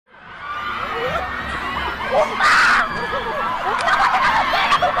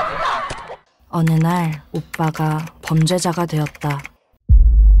어느 날 오빠가 범죄자가 되었다.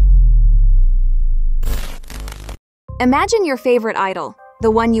 Imagine your favorite idol, the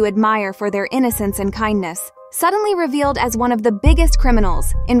one you admire for their innocence and kindness, suddenly revealed as one of the biggest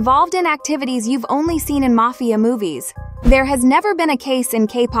criminals, involved in activities you've only seen in mafia movies. There has never been a case in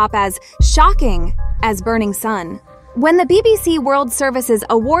K-pop as shocking as Burning Sun. When the BBC World Service's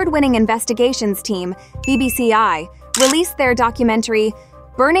award-winning investigations team, BBCI, released their documentary,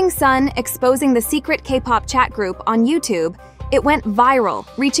 Burning Sun Exposing the Secret K-pop Chat Group on YouTube, it went viral,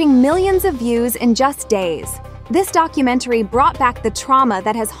 reaching millions of views in just days. This documentary brought back the trauma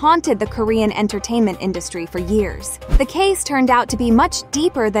that has haunted the Korean entertainment industry for years. The case turned out to be much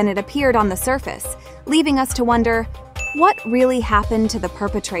deeper than it appeared on the surface, leaving us to wonder, what really happened to the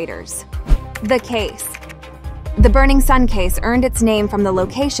perpetrators? The case. The Burning Sun case earned its name from the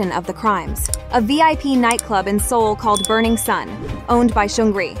location of the crimes, a VIP nightclub in Seoul called Burning Sun, owned by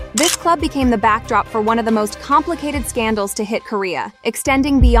Seungri. This club became the backdrop for one of the most complicated scandals to hit Korea,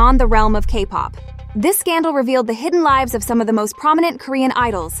 extending beyond the realm of K-pop. This scandal revealed the hidden lives of some of the most prominent Korean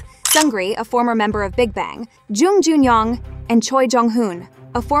idols: Seungri, a former member of Big Bang, Jung Joon Young, and Choi Jong Hoon,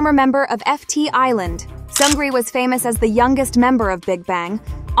 a former member of FT Island. Seungri was famous as the youngest member of Big Bang,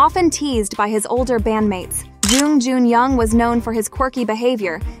 often teased by his older bandmates. Jung Joon Young was known for his quirky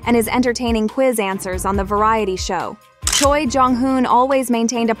behavior and his entertaining quiz answers on the variety show. Choi Jong Hoon always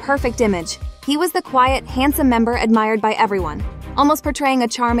maintained a perfect image. He was the quiet, handsome member admired by everyone, almost portraying a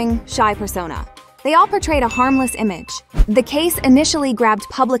charming, shy persona. They all portrayed a harmless image. The case initially grabbed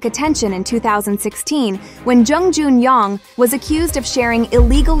public attention in 2016 when Jung Joon Young was accused of sharing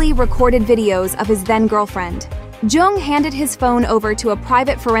illegally recorded videos of his then-girlfriend. Jung handed his phone over to a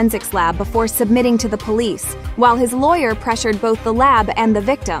private forensics lab before submitting to the police, while his lawyer pressured both the lab and the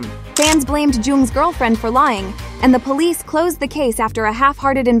victim. Fans blamed Jung's girlfriend for lying, and the police closed the case after a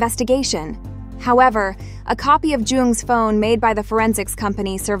half-hearted investigation. However, a copy of Jung's phone made by the forensics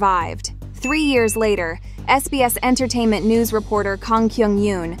company survived. 3 years later, SBS Entertainment news reporter Kang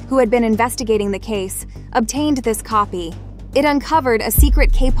Kyung-yoon, who had been investigating the case, obtained this copy. It uncovered a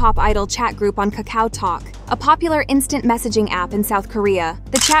secret K-pop idol chat group on KakaoTalk, a popular instant messaging app in South Korea.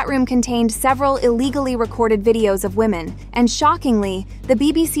 The chat room contained several illegally recorded videos of women, and shockingly, the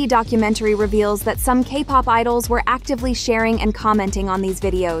BBC documentary reveals that some K-pop idols were actively sharing and commenting on these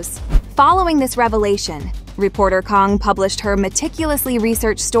videos. Following this revelation, reporter Kang published her meticulously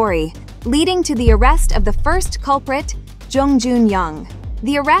researched story, leading to the arrest of the first culprit, Jung Joon Young.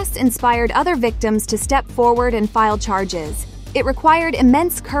 The arrest inspired other victims to step forward and file charges. It required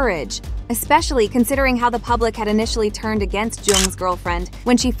immense courage, especially considering how the public had initially turned against Jung's girlfriend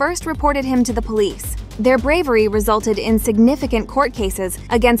when she first reported him to the police. Their bravery resulted in significant court cases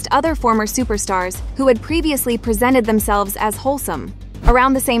against other former superstars who had previously presented themselves as wholesome.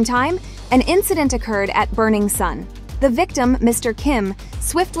 Around the same time, an incident occurred at Burning Sun. The victim, Mr. Kim,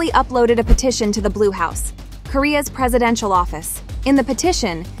 swiftly uploaded a petition to the Blue House, Korea's presidential office. In the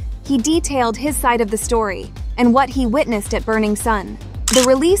petition, he detailed his side of the story and what he witnessed at Burning Sun. The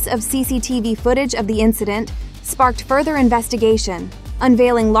release of CCTV footage of the incident sparked further investigation,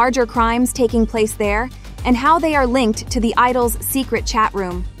 unveiling larger crimes taking place there and how they are linked to the idol's secret chat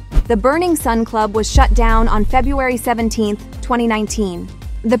room. The Burning Sun Club was shut down on February 17, 2019.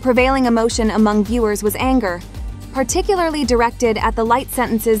 The prevailing emotion among viewers was anger, particularly directed at the light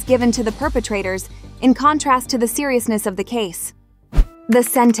sentences given to the perpetrators, in contrast to the seriousness of the case. The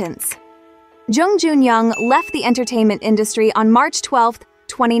sentence. Jung Joon Young left the entertainment industry on March 12,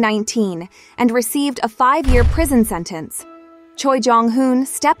 2019, and received a 5-year prison sentence. Choi Jong Hoon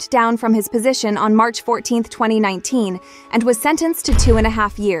stepped down from his position on March 14, 2019, and was sentenced to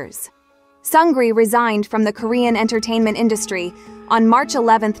 2.5 years. Seungri resigned from the Korean entertainment industry on March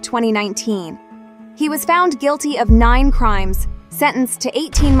 11, 2019. He was found guilty of 9 crimes, sentenced to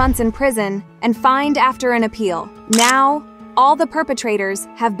 18 months in prison, and fined after an appeal. Now, all the perpetrators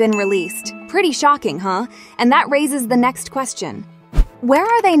have been released. Pretty shocking, huh? And that raises the next question. Where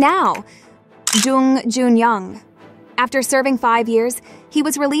are they now? Jung Joon Young. After serving 5 years, he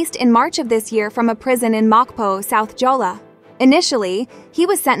was released in March of this year from a prison in Mokpo, South Jeolla. Initially, he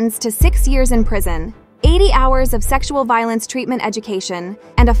was sentenced to 6 years in prison, 80 hours of sexual violence treatment education,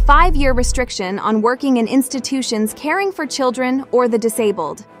 and a 5-year restriction on working in institutions caring for children or the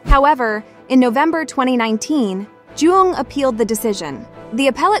disabled. However, in November 2019, Jung appealed the decision. The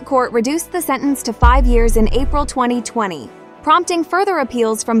appellate court reduced the sentence to 5 years in April 2020, prompting further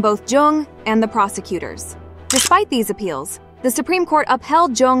appeals from both Jung and the prosecutors. Despite these appeals, the Supreme Court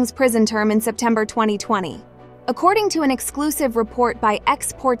upheld Jung's prison term in September 2020. According to an exclusive report by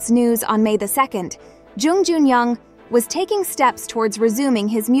Exports News on May 2nd, Jung Joon Young was taking steps towards resuming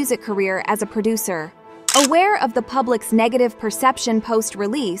his music career as a producer. Aware of the public's negative perception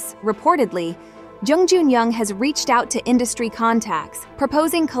post-release, reportedly, Jung Joon Young has reached out to industry contacts,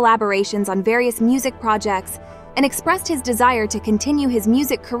 proposing collaborations on various music projects, and expressed his desire to continue his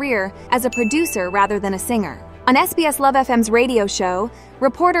music career as a producer rather than a singer. On SBS Love FM's radio show,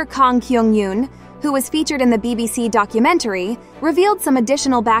 reporter Kang Kyung-yoon, who was featured in the BBC documentary, revealed some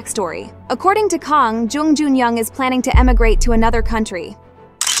additional backstory. According to Kang, Jung Joon Young is planning to emigrate to another country.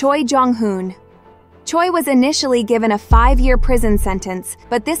 Choi Jong Hoon. Choi was initially given a 5-year prison sentence,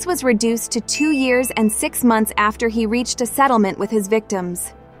 but this was reduced to 2 years and 6 months after he reached a settlement with his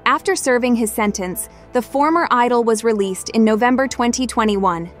victims. After serving his sentence, the former idol was released in November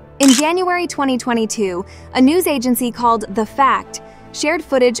 2021. In January 2022, a news agency called The Fact shared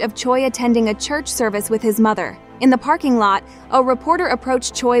footage of Choi attending a church service with his mother. In the parking lot, a reporter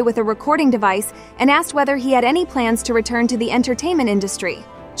approached Choi with a recording device and asked whether he had any plans to return to the entertainment industry.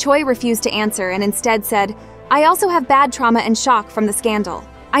 Choi refused to answer and instead said, "I also have bad trauma and shock from the scandal.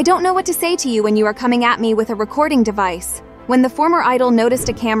 I don't know what to say to you when you are coming at me with a recording device." When the former idol noticed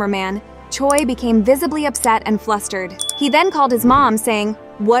a cameraman, Choi became visibly upset and flustered. He then called his mom, saying,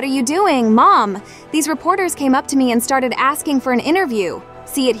 "What are you doing, Mom? These reporters came up to me and started asking for an interview."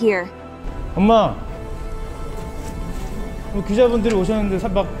 See it here. 엄마, 기자분들이 오셨는데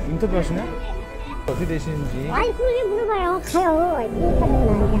막 인터뷰 하시네? 어떻게 되시는지. 아니, 그러게 물어봐요. 가요.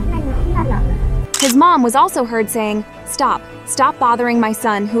 His mom was also heard saying, Stop bothering my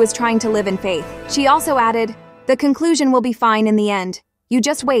son who is trying to live in faith." She also added, "The conclusion will be fine in the end. You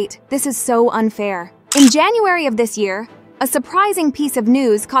just wait, this is so unfair." In January of this year, a surprising piece of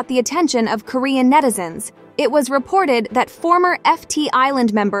news caught the attention of Korean netizens. It was reported that former FT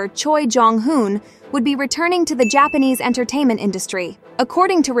Island member Choi Jong Hoon would be returning to the Japanese entertainment industry.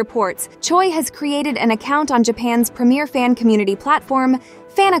 According to reports, Choi has created an account on Japan's premier fan community platform,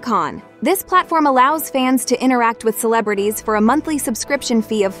 Fanicon. This platform allows fans to interact with celebrities for a monthly subscription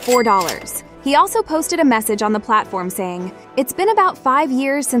fee of $4. He also posted a message on the platform saying, "It's been about 5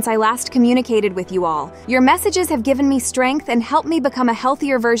 years since I last communicated with you all. Your messages have given me strength and helped me become a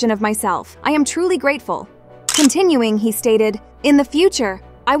healthier version of myself. I am truly grateful." Continuing, he stated, "In the future,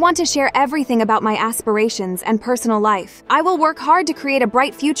 I want to share everything about my aspirations and personal life. I will work hard to create a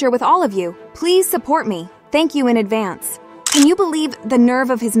bright future with all of you. Please support me. Thank you in advance." Can you believe the nerve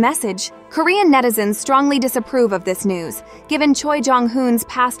of his message? Korean netizens strongly disapprove of this news, given Choi Jong Hoon's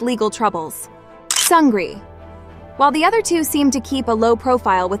past legal troubles. Seungri. While the other two seem to keep a low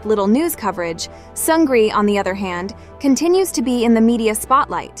profile with little news coverage, Seungri, on the other hand, continues to be in the media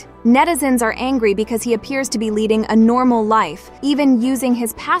spotlight. Netizens are angry because he appears to be leading a normal life, even using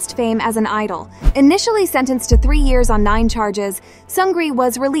his past fame as an idol. Initially sentenced to 3 years on 9 charges, Seungri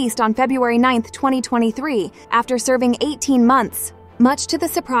was released on February 9, 2023, after serving 18 months, much to the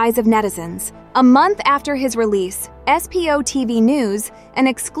surprise of netizens. A month after his release, SPO TV News, an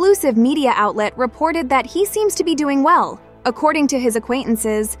exclusive media outlet, reported that he seems to be doing well. According to his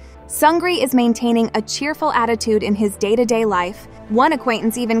acquaintances, Seungri is maintaining a cheerful attitude in his day-to-day life. One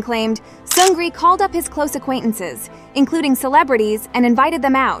acquaintance even claimed Seungri called up his close acquaintances, including celebrities, and invited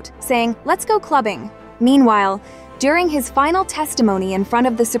them out, saying, "Let's go clubbing." Meanwhile, during his final testimony in front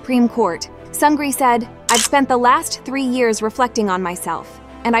of the Supreme Court, Seungri said, "I've spent the last 3 years reflecting on myself,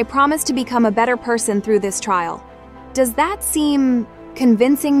 and I promise to become a better person through this trial." Does that seem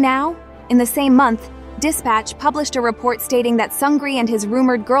convincing now? In the same month, Dispatch published a report stating that Seungri and his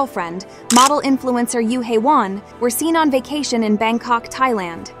rumored girlfriend, model influencer Yoo Hae-won, were seen on vacation in Bangkok,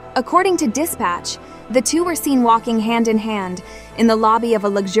 Thailand. According to Dispatch, the two were seen walking hand in hand in the lobby of a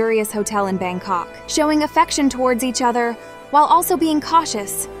luxurious hotel in Bangkok, showing affection towards each other while also being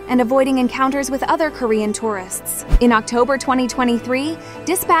cautious and avoiding encounters with other Korean tourists. In October 2023,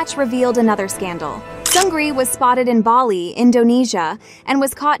 Dispatch revealed another scandal. Seungri was spotted in Bali, Indonesia, and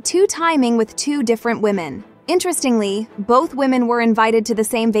was caught two-timing with 2 different women. Interestingly, both women were invited to the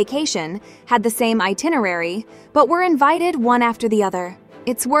same vacation, had the same itinerary, but were invited one after the other.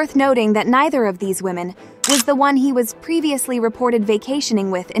 It's worth noting that neither of these women was the one he was previously reported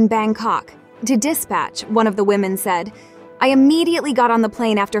vacationing with in Bangkok. To Dispatch, one of the women said, "I immediately got on the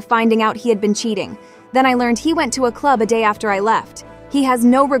plane after finding out he had been cheating. Then I learned he went to a club a day after I left. He has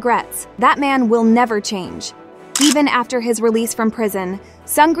no regrets. That man will never change." Even after his release from prison,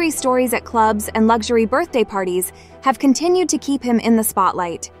 Seungri's stories at clubs and luxury birthday parties have continued to keep him in the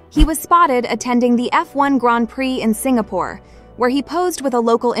spotlight. He was spotted attending the F1 Grand Prix in Singapore, where he posed with a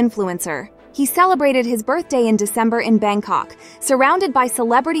local influencer. He celebrated his birthday in December in Bangkok, surrounded by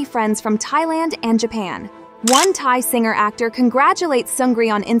celebrity friends from Thailand and Japan. One Thai singer-actor congratulates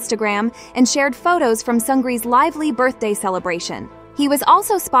Seungri on Instagram and shared photos from Seungri's lively birthday celebration. He was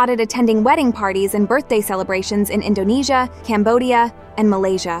also spotted attending wedding parties and birthday celebrations in Indonesia, Cambodia, and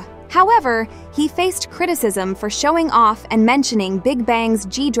Malaysia. However, he faced criticism for showing off and mentioning Big Bang's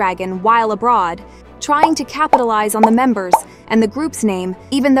G-Dragon while abroad, trying to capitalize on the members and the group's name,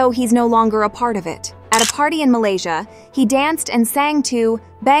 even though he's no longer a part of it. At a party in Malaysia, he danced and sang to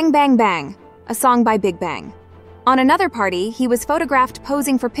Bang Bang Bang, a song by Big Bang. On another party, he was photographed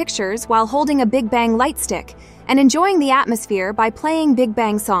posing for pictures while holding a Big Bang light stick and enjoying the atmosphere by playing Big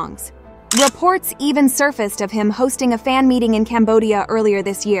Bang songs. Reports even surfaced of him hosting a fan meeting in Cambodia earlier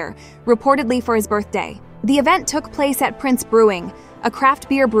this year, reportedly for his birthday. The event took place at Prince Brewing, a craft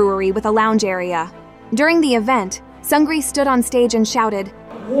beer brewery with a lounge area. During the event, Seungri stood on stage and shouted,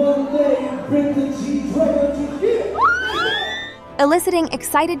 "One day, bring the G-Dragon to you," eliciting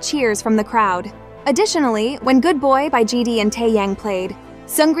excited cheers from the crowd. Additionally, when Good Boy by GD and Taeyang played,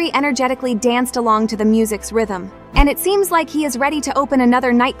 Seungri energetically danced along to the music's rhythm, and it seems like he is ready to open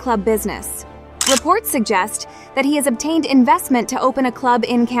another nightclub business. Reports suggest that he has obtained investment to open a club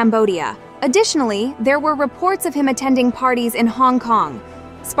in Cambodia. Additionally, there were reports of him attending parties in Hong Kong,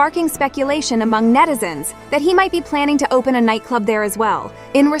 sparking speculation among netizens that he might be planning to open a nightclub there as well.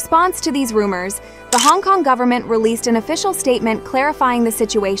 In response to these rumors, the Hong Kong government released an official statement clarifying the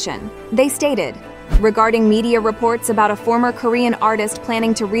situation. They stated, regarding media reports about a former Korean artist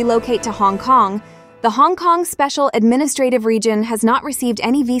planning to relocate to Hong Kong, the Hong Kong Special Administrative Region has not received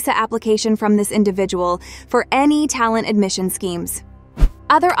any visa application from this individual for any talent admission schemes.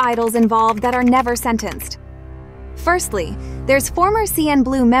 Other idols involved that are never sentenced. Firstly, there's former CN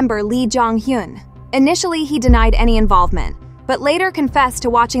Blue member Lee Jong Hoon. Initially, he denied any involvement, but later confessed to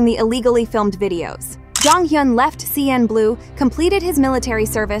watching the illegally filmed videos. Jong Hoon left CN Blue, completed his military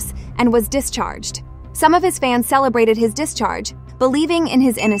service, and was discharged. Some of his fans celebrated his discharge, believing in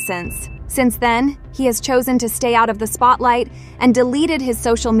his innocence. Since then, he has chosen to stay out of the spotlight and deleted his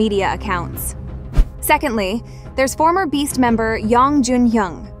social media accounts. Secondly, there's former Beast member Jung Joon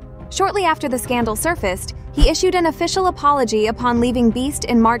Young. Shortly after the scandal surfaced, he issued an official apology upon leaving Beast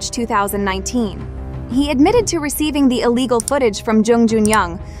in March 2019. He admitted to receiving the illegal footage from Jung Joon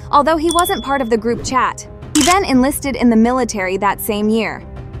Young, although he wasn't part of the group chat. He then enlisted in the military that same year.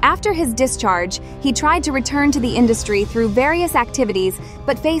 After his discharge, he tried to return to the industry through various activities,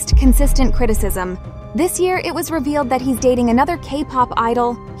 but faced consistent criticism. This year, it was revealed that he's dating another K-pop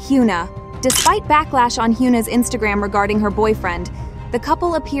idol, Hyuna. Despite backlash on Hyuna's Instagram regarding her boyfriend, the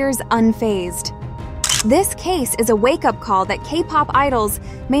couple appears unfazed. This case is a wake-up call that K-pop idols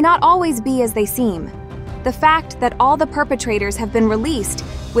may not always be as they seem. The fact that all the perpetrators have been released,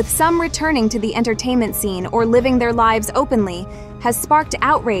 with some returning to the entertainment scene or living their lives openly, has sparked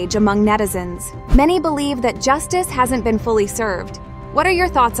outrage among netizens. Many believe that justice hasn't been fully served. What are your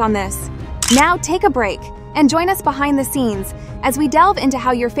thoughts on this? Now take a break and join us behind the scenes as we delve into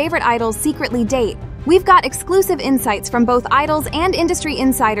how your favorite idols secretly date. We've got exclusive insights from both idols and industry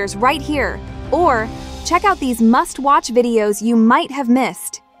insiders right here. Or check out these must-watch videos you might have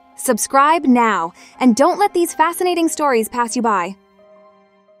missed. Subscribe now, and don't let these fascinating stories pass you by.